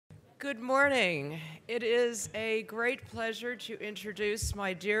Good morning. It is a great pleasure to introduce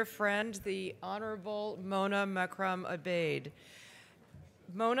my dear friend, the Honorable Mona Makram-Ebeid.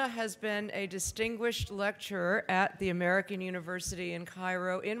 Mona has been a distinguished lecturer at the American University in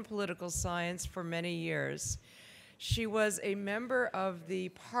Cairo in political science for many years. She was a member of the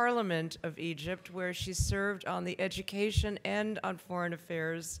Parliament of Egypt, where she served on the Education and on Foreign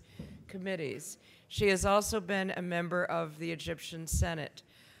Affairs committees. She has also been a member of the Egyptian Senate.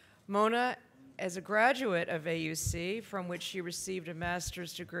 Mona, as a graduate of AUC, from which she received a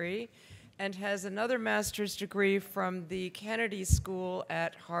master's degree, and has another master's degree from the Kennedy School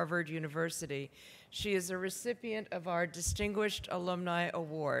at Harvard University. She is a recipient of our Distinguished Alumni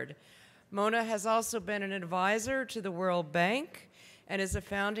Award. Mona has also been an advisor to the World Bank and is a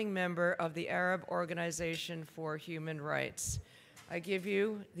founding member of the Arab Organization for Human Rights. I give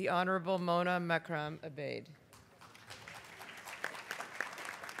you the Honorable Mona Makram-Ebeid.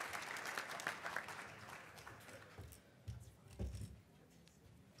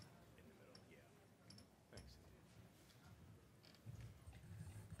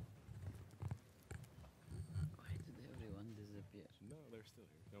 No, they're still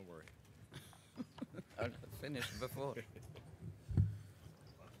here. Don't worry. I'll finish before.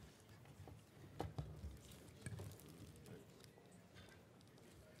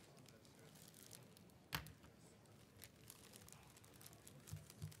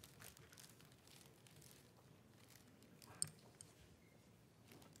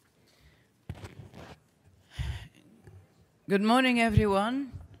 Good morning,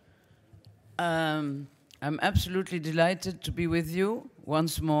 everyone. I'm absolutely delighted to be with you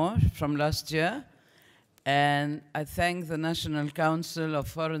once more from last year, and I thank the National Council of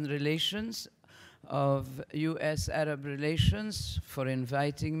Foreign Relations of U.S.-Arab Relations for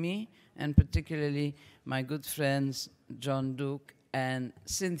inviting me, and particularly my good friends John Duke and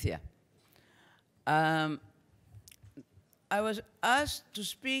Cynthia. I was asked to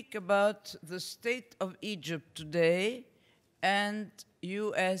speak about the state of Egypt today and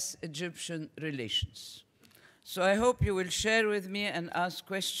U.S.-Egyptian relations. So I hope you will share with me and ask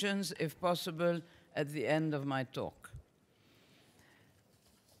questions, if possible, at the end of my talk.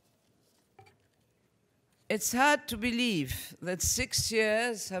 It's hard to believe that 6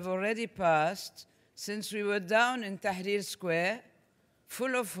 years have already passed since we were down in Tahrir Square,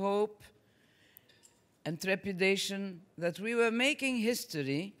 full of hope and trepidation that we were making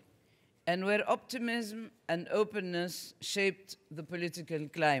history and where optimism and openness shaped the political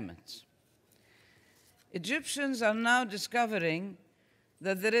climate. Egyptians are now discovering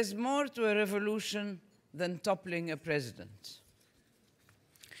that there is more to a revolution than toppling a president.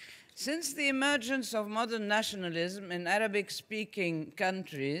 Since the emergence of modern nationalism in Arabic-speaking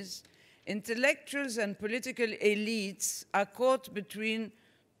countries, intellectuals and political elites are caught between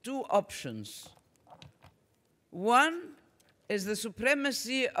two options. One is the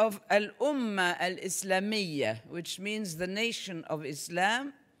supremacy of al-Ummah al-Islamiyya, which means the nation of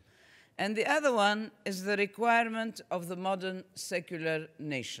Islam, and the other one is the requirement of the modern secular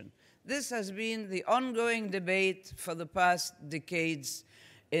nation. This has been the ongoing debate for the past decades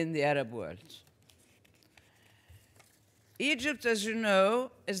in the Arab world. Egypt, as you know,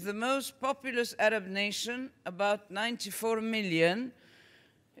 is the most populous Arab nation, about 94 million.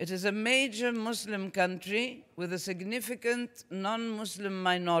 It is a major Muslim country with a significant non-Muslim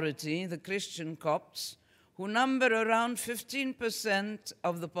minority, the Christian Copts, who number around 15%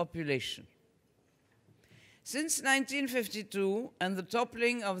 of the population. Since 1952 and the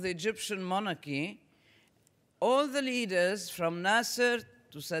toppling of the Egyptian monarchy, all the leaders from Nasser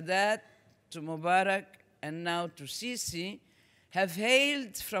to Sadat to Mubarak and now to Sisi have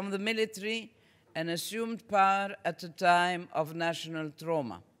hailed from the military and assumed power at a time of national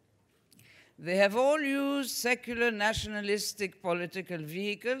trauma. They have all used secular nationalistic political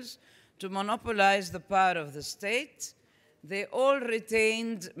vehicles to monopolize the power of the state. They all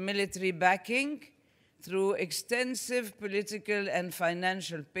retained military backing through extensive political and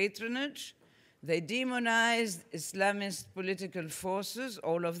financial patronage. They demonized Islamist political forces,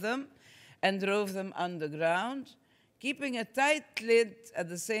 all of them, and drove them underground, keeping a tight lid at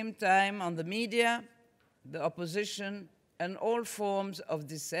the same time on the media, the opposition, and all forms of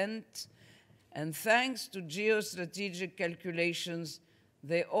dissent. And thanks to geostrategic calculations,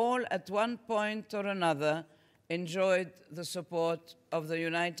 they all, at one point or another, enjoyed the support of the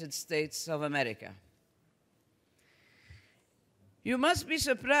United States of America. You must be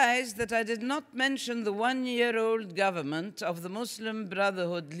surprised that I did not mention the one-year-old government of the Muslim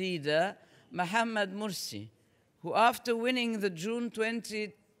Brotherhood leader, Mohammed Morsi, who, after winning the June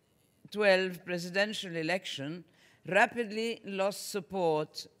 2012 presidential election, rapidly lost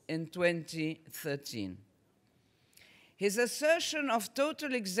support in 2013. His assertion of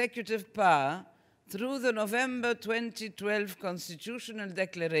total executive power through the November 2012 Constitutional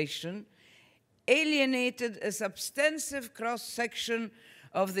Declaration alienated a substantive cross-section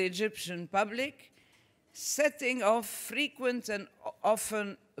of the Egyptian public, setting off frequent and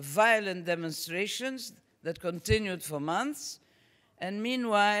often violent demonstrations that continued for months, and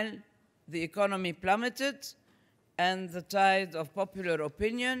meanwhile, the economy plummeted and the tide of popular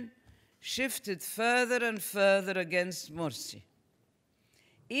opinion shifted further and further against Morsi.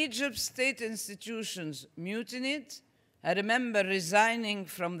 Egypt's state institutions mutinied. I remember resigning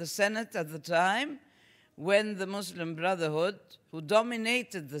from the Senate at the time when the Muslim Brotherhood, who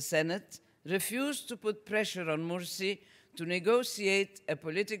dominated the Senate, refused to put pressure on Morsi to negotiate a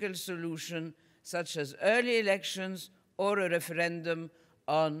political solution such as early elections or a referendum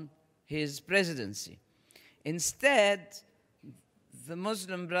on his presidency. Instead, the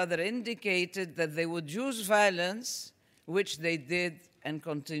Muslim Brotherhood indicated that they would use violence, which they did and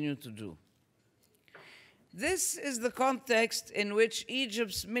continue to do. This is the context in which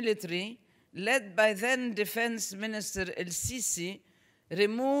Egypt's military, led by then Defense Minister El-Sisi,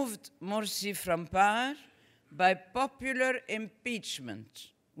 removed Morsi from power by popular impeachment.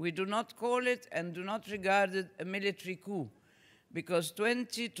 We do not call it and do not regard it a military coup, because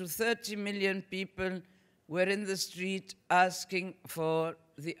 20 to 30 million people were in the street asking for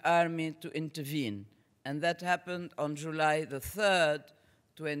the army to intervene. And that happened on July the 3rd,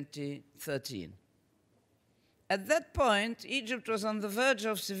 2013. At that point, Egypt was on the verge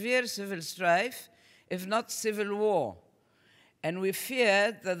of severe civil strife, if not civil war. And we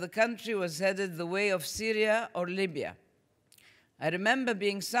feared that the country was headed the way of Syria or Libya. I remember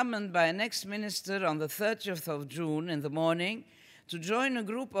being summoned by an ex-minister on the 30th of June in the morning to join a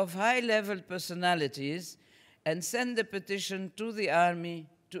group of high-level personalities and send a petition to the army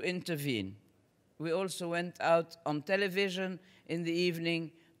to intervene. We also went out on television in the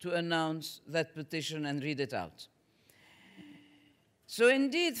evening to announce that petition and read it out. So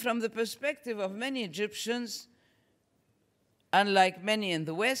indeed, from the perspective of many Egyptians, unlike many in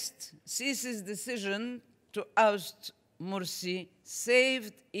the West, Sisi's decision to oust Morsi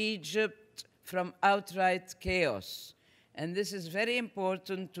saved Egypt from outright chaos. And this is very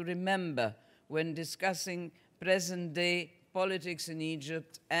important to remember when discussing present-day politics in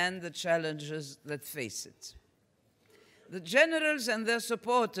Egypt and the challenges that face it. The generals and their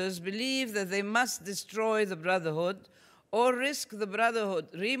supporters believe that they must destroy the Brotherhood or risk the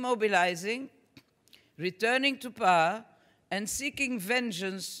Brotherhood remobilizing, returning to power, and seeking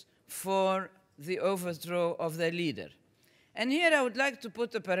vengeance for the overthrow of their leader. And here I would like to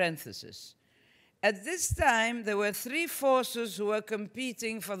put a parenthesis. At this time, there were three forces who were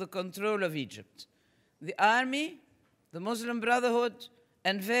competing for the control of Egypt: the army, the Muslim Brotherhood,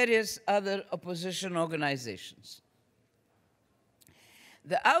 and various other opposition organizations.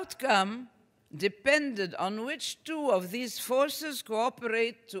 The outcome depended on which two of these forces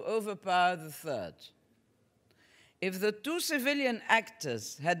cooperate to overpower the third. If the two civilian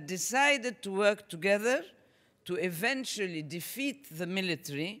actors had decided to work together to eventually defeat the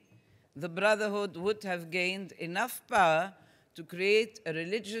military, the Brotherhood would have gained enough power to create a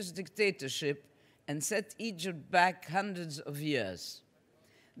religious dictatorship and set Egypt back hundreds of years.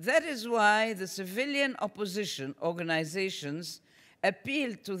 That is why the civilian opposition organizations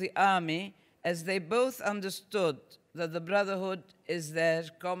appealed to the army, as they both understood that the Brotherhood is their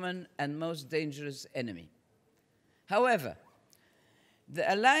common and most dangerous enemy. However,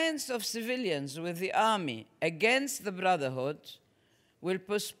 the alliance of civilians with the army against the Brotherhood will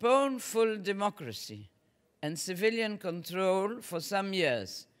postpone full democracy and civilian control for some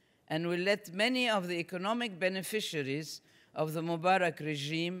years, and will let many of the economic beneficiaries of the Mubarak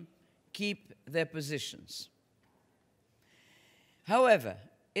regime keep their positions. However,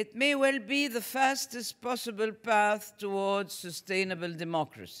 it may well be the fastest possible path towards sustainable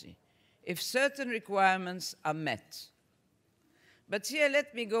democracy if certain requirements are met. But here,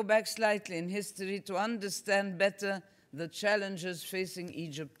 let me go back slightly in history to understand better the challenges facing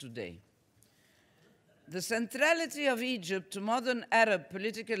Egypt today. The centrality of Egypt to modern Arab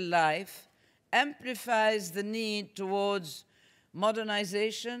political life amplifies the need towards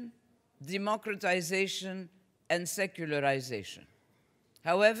modernization, democratization, and secularization.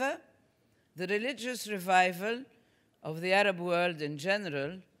 However, the religious revival of the Arab world in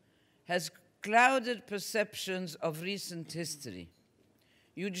general has clouded perceptions of recent history.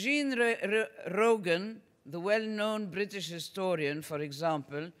 Eugene Rogan, the well-known British historian, for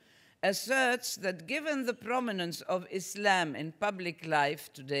example, asserts that given the prominence of Islam in public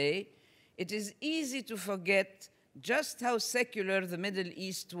life today, it is easy to forget just how secular the Middle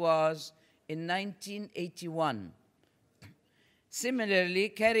East was in 1981. Similarly,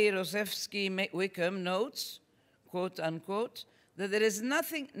 Carrie Rosevsky-Wickham notes, quote unquote, that there is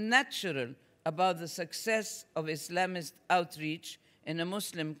nothing natural about the success of Islamist outreach in a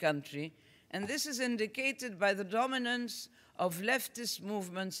Muslim country, and this is indicated by the dominance of leftist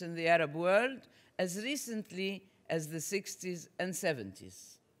movements in the Arab world as recently as the 60s and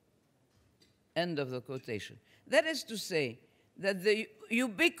 70s. End of the quotation. That is to say that the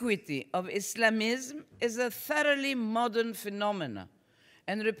ubiquity of Islamism is a thoroughly modern phenomenon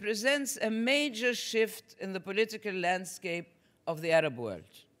and represents a major shift in the political landscape of the Arab world.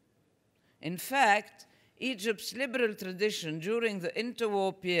 In fact, Egypt's liberal tradition during the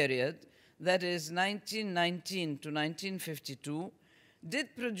interwar period, that is 1919 to 1952,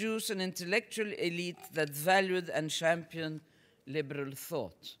 did produce an intellectual elite that valued and championed liberal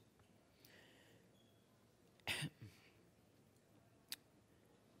thought.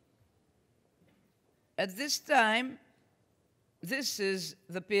 At this time, this is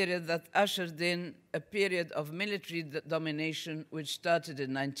the period that ushered in a period of military domination which started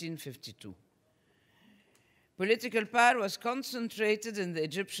in 1952. Political power was concentrated in the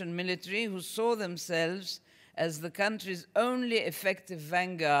Egyptian military, who saw themselves as the country's only effective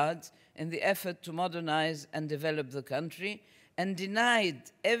vanguard in the effort to modernize and develop the country, and denied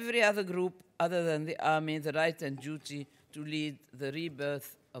every other group other than the army the right and duty to lead the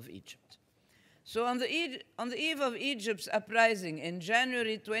rebirth of Egypt. So on the eve of Egypt's uprising in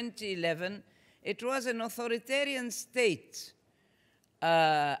January 2011, it was an authoritarian state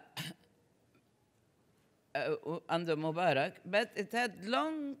under Mubarak, but it had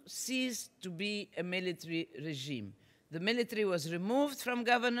long ceased to be a military regime. The military was removed from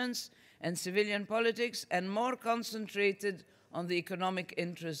governance and civilian politics and more concentrated on the economic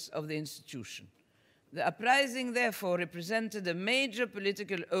interests of the institution. The uprising, therefore, represented a major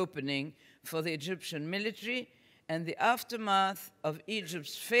political opening for the Egyptian military, and the aftermath of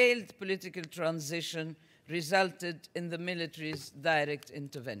Egypt's failed political transition resulted in the military's direct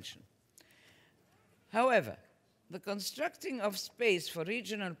intervention. However, the constructing of space for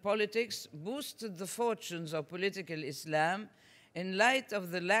regional politics boosted the fortunes of political Islam in light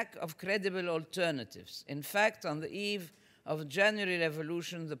of the lack of credible alternatives. In fact, on the eve of the January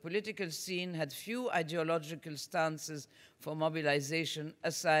Revolution, the political scene had few ideological stances for mobilization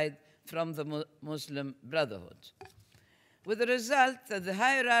aside from the Muslim Brotherhood, with the result that the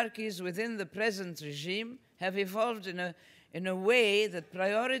hierarchies within the present regime have evolved in a way that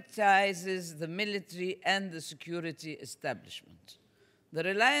prioritizes the military and the security establishment. The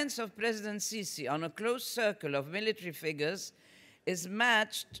reliance of President Sisi on a close circle of military figures is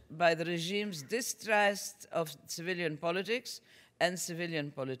matched by the regime's distrust of civilian politics and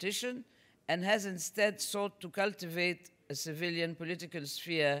civilian politicians, and has instead sought to cultivate a civilian political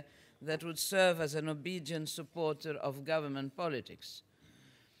sphere that would serve as an obedient supporter of government politics.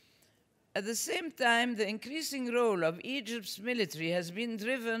 At the same time, the increasing role of Egypt's military has been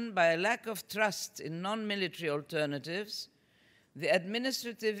driven by a lack of trust in non-military alternatives, the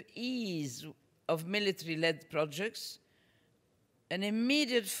administrative ease of military-led projects, an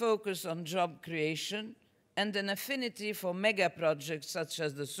immediate focus on job creation, and an affinity for mega projects such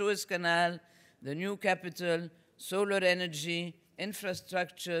as the Suez Canal, the new capital, solar energy,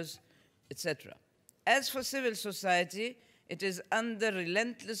 infrastructures, etc. As for civil society, it is under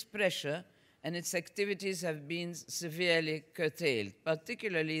relentless pressure, and its activities have been severely curtailed,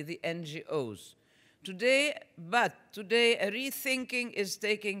 particularly the NGOs. Today, a rethinking is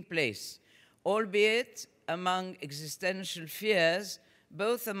taking place, albeit among existential fears,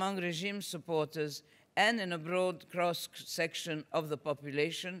 both among regime supporters and in a broad cross-section of the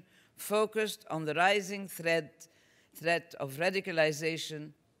population, focused on the rising threat of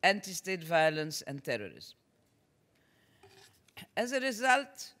radicalization, anti-state violence, and terrorism. As a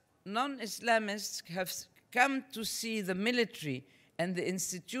result, non-Islamists have come to see the military and the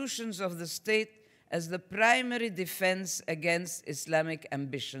institutions of the state as the primary defense against Islamic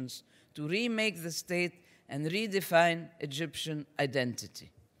ambitions to remake the state and redefine Egyptian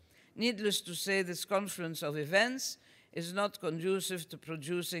identity. Needless to say, this confluence of events is not conducive to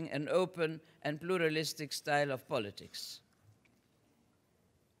producing an open and pluralistic style of politics.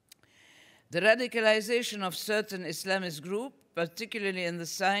 The radicalization of certain Islamist groups, particularly in the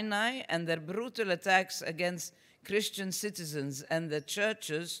Sinai, and their brutal attacks against Christian citizens and their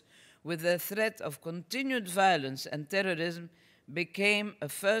churches, with the threat of continued violence and terrorism, became a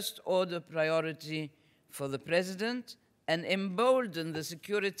first-order priority for the president and emboldened the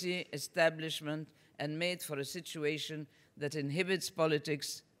security establishment and made for a situation that inhibits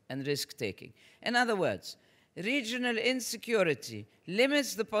politics and risk-taking. In other words, Regional insecurity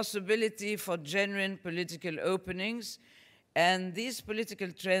limits the possibility for genuine political openings, and these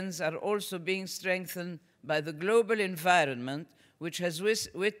political trends are also being strengthened by the global environment, which has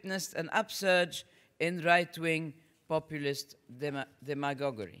witnessed an upsurge in right-wing populist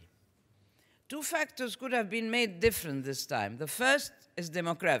demagoguery. Two factors could have been made different this time. The first is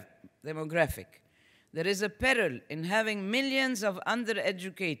demographic. There is a peril in having millions of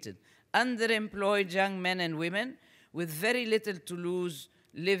undereducated, underemployed young men and women with very little to lose,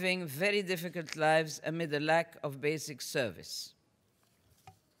 living very difficult lives amid a lack of basic service.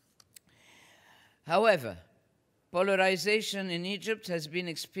 However, polarization in Egypt has been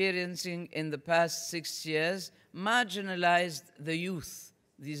experiencing in the past 6 years, marginalized the youth,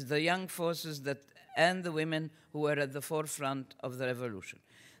 the young forces and the women who were at the forefront of the revolution.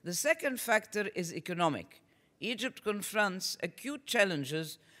 The second factor is economic. Egypt confronts acute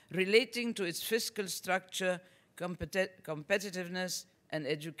challenges relating to its fiscal structure, competitiveness, and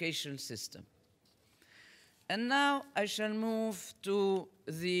educational system. And now I shall move to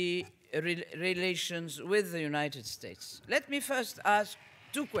the relations with the United States. Let me first ask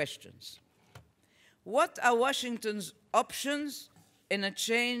two questions. What are Washington's options in a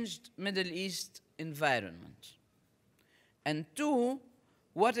changed Middle East environment? And two,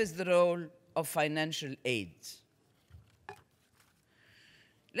 what is the role of financial aid?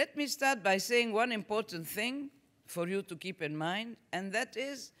 Let me start by saying one important thing for you to keep in mind, and that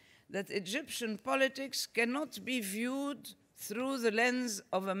is that Egyptian politics cannot be viewed through the lens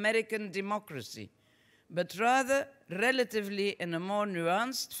of American democracy, but rather relatively in a more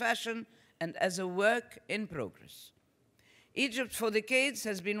nuanced fashion and as a work in progress. Egypt for decades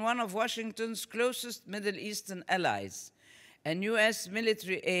has been one of Washington's closest Middle Eastern allies, and U.S.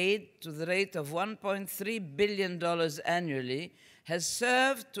 military aid to the rate of $1.3 billion annually has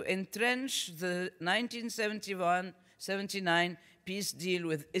served to entrench the 1979 peace deal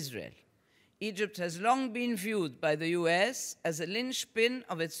with Israel. Egypt has long been viewed by the U.S. as a linchpin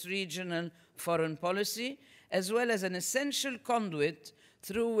of its regional foreign policy, as well as an essential conduit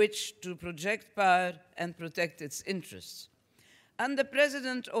through which to project power and protect its interests. Under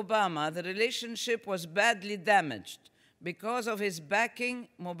President Obama, the relationship was badly damaged because of his backing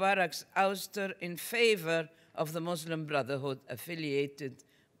Mubarak's ouster in favor of the Muslim Brotherhood-affiliated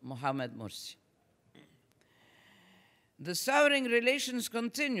Mohammed Morsi. The souring relations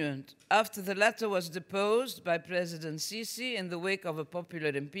continued after the latter was deposed by President Sisi in the wake of a popular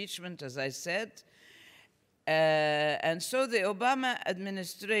impeachment, as I said. And so the Obama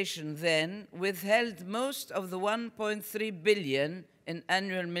administration then withheld most of the $1.3 billion in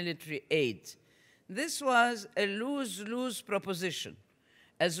annual military aid. This was a lose-lose proposition,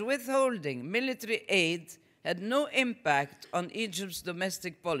 as withholding military aid had no impact on Egypt's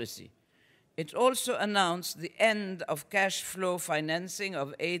domestic policy. It also announced the end of cash flow financing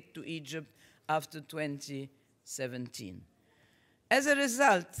of aid to Egypt after 2017. As a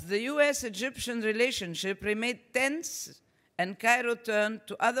result, the US-Egyptian relationship remained tense, and Cairo turned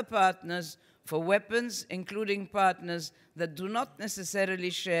to other partners for weapons, including partners that do not necessarily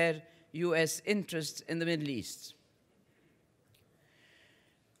share US interests in the Middle East.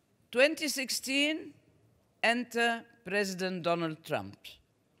 2016, enter President Donald Trump,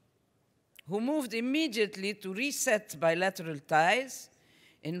 who moved immediately to reset bilateral ties,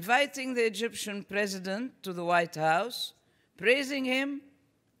 inviting the Egyptian president to the White House, praising him,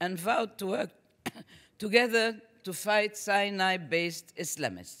 and vowed to work together to fight Sinai-based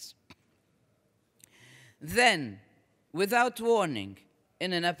Islamists. Then, without warning,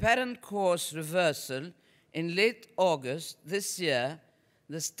 in an apparent course reversal, in late August this year,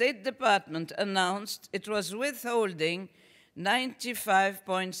 the State Department announced it was withholding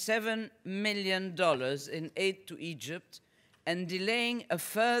 $95.7 million in aid to Egypt and delaying a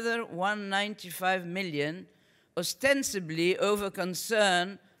further $195 million, ostensibly over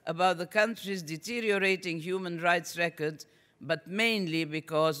concern about the country's deteriorating human rights record, but mainly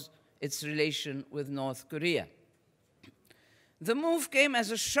because its relation with North Korea. The move came as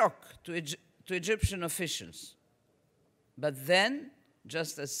a shock to Egyptian officials. But then,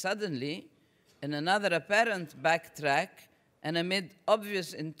 just as suddenly, in another apparent backtrack, and amid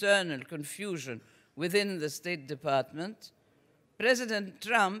obvious internal confusion within the State Department, President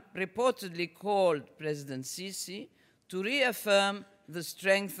Trump reportedly called President Sisi to reaffirm the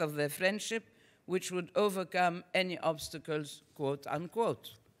strength of their friendship, which would overcome any obstacles, quote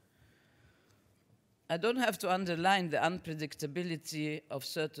unquote. I don't have to underline the unpredictability of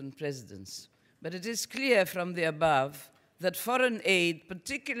certain presidents, but it is clear from the above that foreign aid,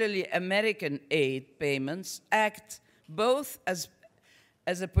 particularly American aid payments, act both as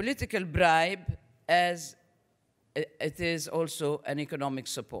a political bribe as it is also an economic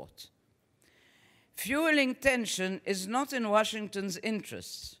support. Fueling tension is not in Washington's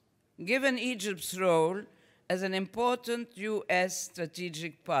interests, given Egypt's role as an important U.S.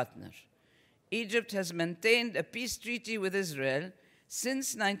 strategic partner. Egypt has maintained a peace treaty with Israel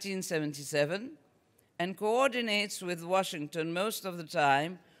since 1977 and coordinates with Washington most of the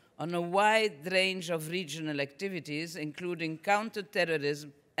time on a wide range of regional activities, including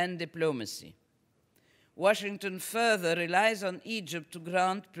counterterrorism and diplomacy. Washington further relies on Egypt to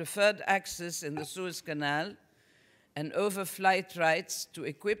grant preferred access in the Suez Canal and overflight rights to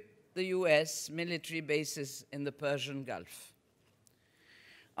equip the U.S. military bases in the Persian Gulf.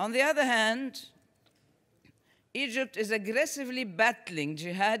 On the other hand, Egypt is aggressively battling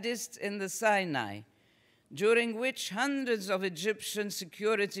jihadists in the Sinai, during which hundreds of Egyptian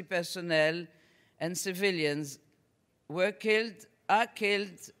security personnel and civilians are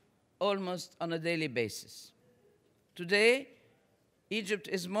killed almost on a daily basis. Today, Egypt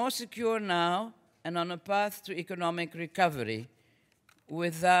is more secure now and on a path to economic recovery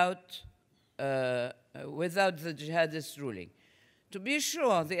without the jihadist ruling. To be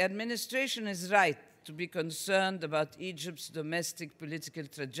sure, the administration is right to be concerned about Egypt's domestic political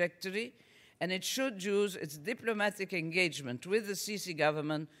trajectory, and it should use its diplomatic engagement with the Sisi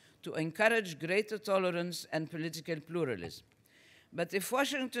government to encourage greater tolerance and political pluralism. But if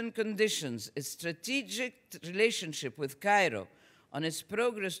Washington conditions its strategic relationship with Cairo on its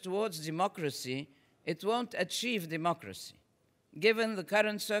progress towards democracy, it won't achieve democracy, given the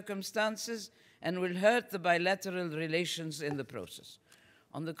current circumstances, and will hurt the bilateral relations in the process.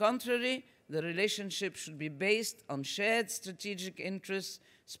 On the contrary, the relationship should be based on shared strategic interests.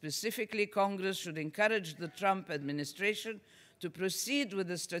 Specifically, Congress should encourage the Trump administration to proceed with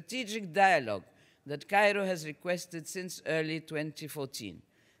the strategic dialogue that Cairo has requested since early 2014.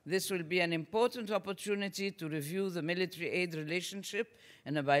 This will be an important opportunity to review the military aid relationship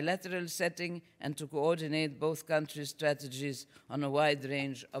in a bilateral setting and to coordinate both countries' strategies on a wide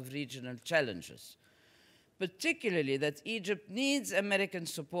range of regional challenges. Particularly that Egypt needs American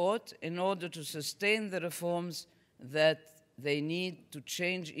support in order to sustain the reforms that they need to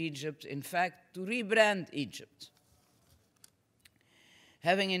change Egypt, in fact, to rebrand Egypt.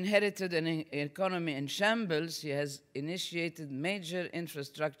 Having inherited an economy in shambles, he has initiated major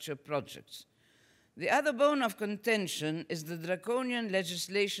infrastructure projects. The other bone of contention is the draconian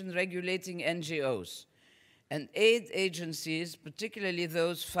legislation regulating NGOs and aid agencies, particularly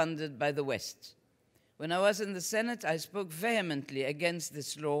those funded by the West. When I was in the Senate, I spoke vehemently against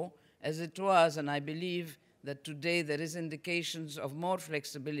this law, as it was, and I believe that today there is indications of more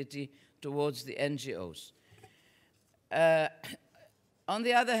flexibility towards the NGOs. On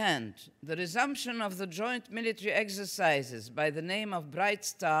the other hand, the resumption of the joint military exercises by the name of Bright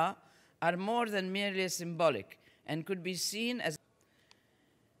Star are more than merely symbolic and could be seen as...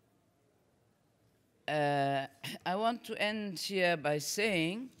 I want to end here by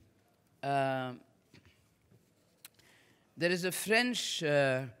saying there is a French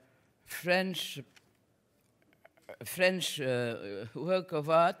work of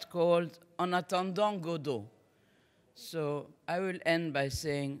art called En attendant Godot. So I will end by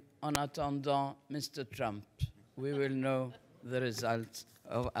saying, en attendant Mr. Trump, we will know the result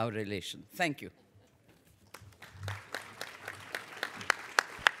of our relation. Thank you.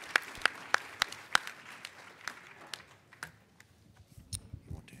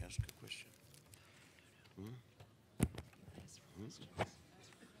 You want to ask a question?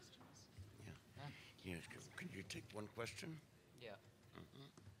 Yeah. Yes. Can you take one question? Yeah.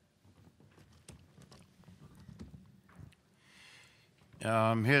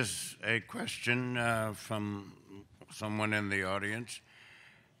 Here's a question from someone in the audience.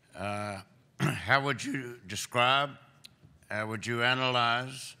 How would you describe, how would you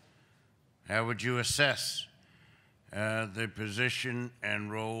analyze, how would you assess the position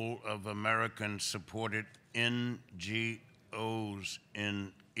and role of American-supported NGOs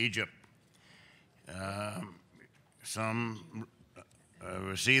in Egypt? Some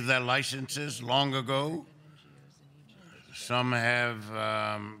received their licenses long ago. Some have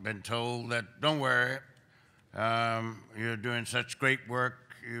been told that, don't worry, you're doing such great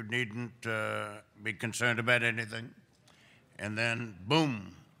work, you needn't be concerned about anything. And then,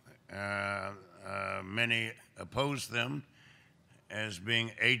 boom, many oppose them as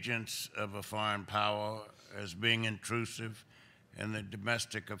being agents of a foreign power, as being intrusive in the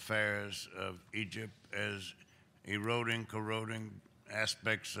domestic affairs of Egypt, as eroding, corroding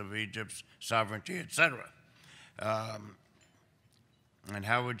aspects of Egypt's sovereignty, etc. And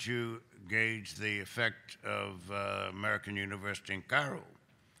how would you gauge the effect of American University in Cairo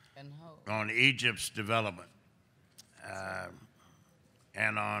on Egypt's development?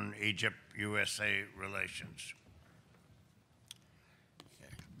 and on Egypt-USA relations.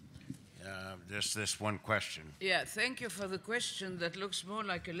 Just this one question. Yeah, thank you for the question that looks more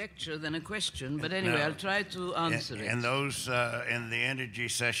like a lecture than a question, but anyway, No. I'll try to answer it. And those in the energy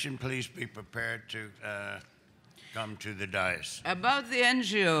session, please be prepared to come to the dais. About the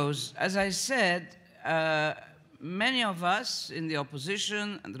NGOs, as I said, many of us in the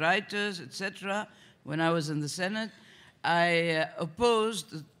opposition, and writers, etc., when I was in the Senate, I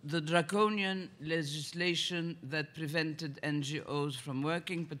opposed the draconian legislation that prevented NGOs from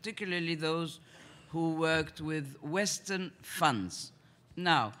working, particularly those who worked with Western funds.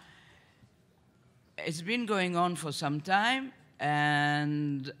 Now, it's been going on for some time,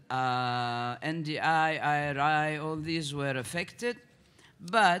 and NDI, IRI, all these were affected,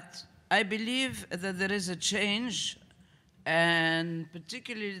 but I believe that there is a change, and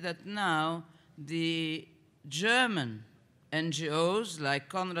particularly that now the German NGOs like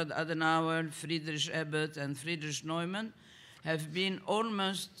Konrad Adenauer, Friedrich Ebert, and Friedrich Neumann have been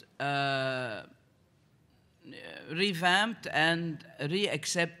almost revamped and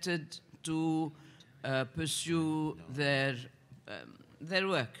re-accepted to pursue their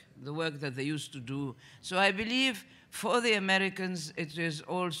work, the work that they used to do. So I believe for the Americans it is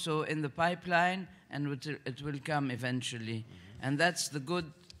also in the pipeline, and it will come eventually. And that's the good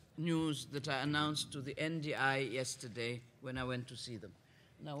news that I announced to the NDI yesterday when I went to see them.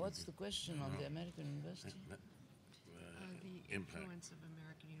 Now, what's the question on the American University? The influence of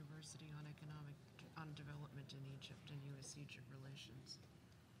American University on development in Egypt and U.S.-Egypt relations.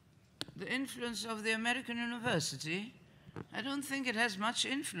 The influence of the American University? I don't think it has much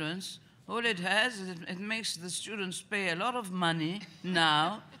influence. All it has is it makes the students pay a lot of money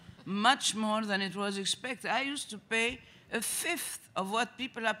now, much more than it was expected. I used to pay a fifth of what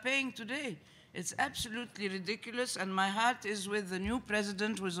people are paying today. It's absolutely ridiculous, and my heart is with the new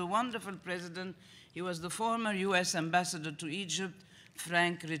president, who is a wonderful president. He was the former U.S. ambassador to Egypt,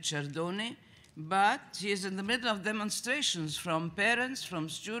 Frank Ricciardone, but he is in the middle of demonstrations from parents, from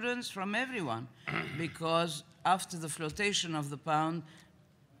students, from everyone, because after the flotation of the pound,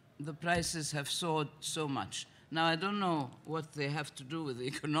 the prices have soared so much. Now, I don't know what they have to do with the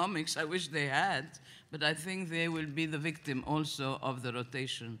economics. I wish they had, but I think they will be the victim also of the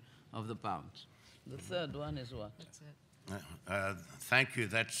rotation of the pound. The third one is what? That's it. Thank you.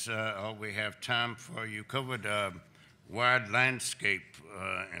 That's all we have time for. You covered a wide landscape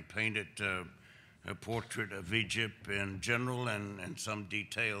and painted a portrait of Egypt in general and in some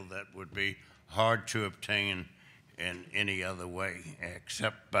detail that would be hard to obtain in any other way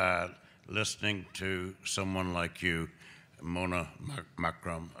except by listening to someone like you, Mona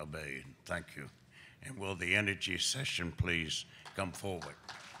Makram-Ebeid. Thank you. And will the energy session please come forward?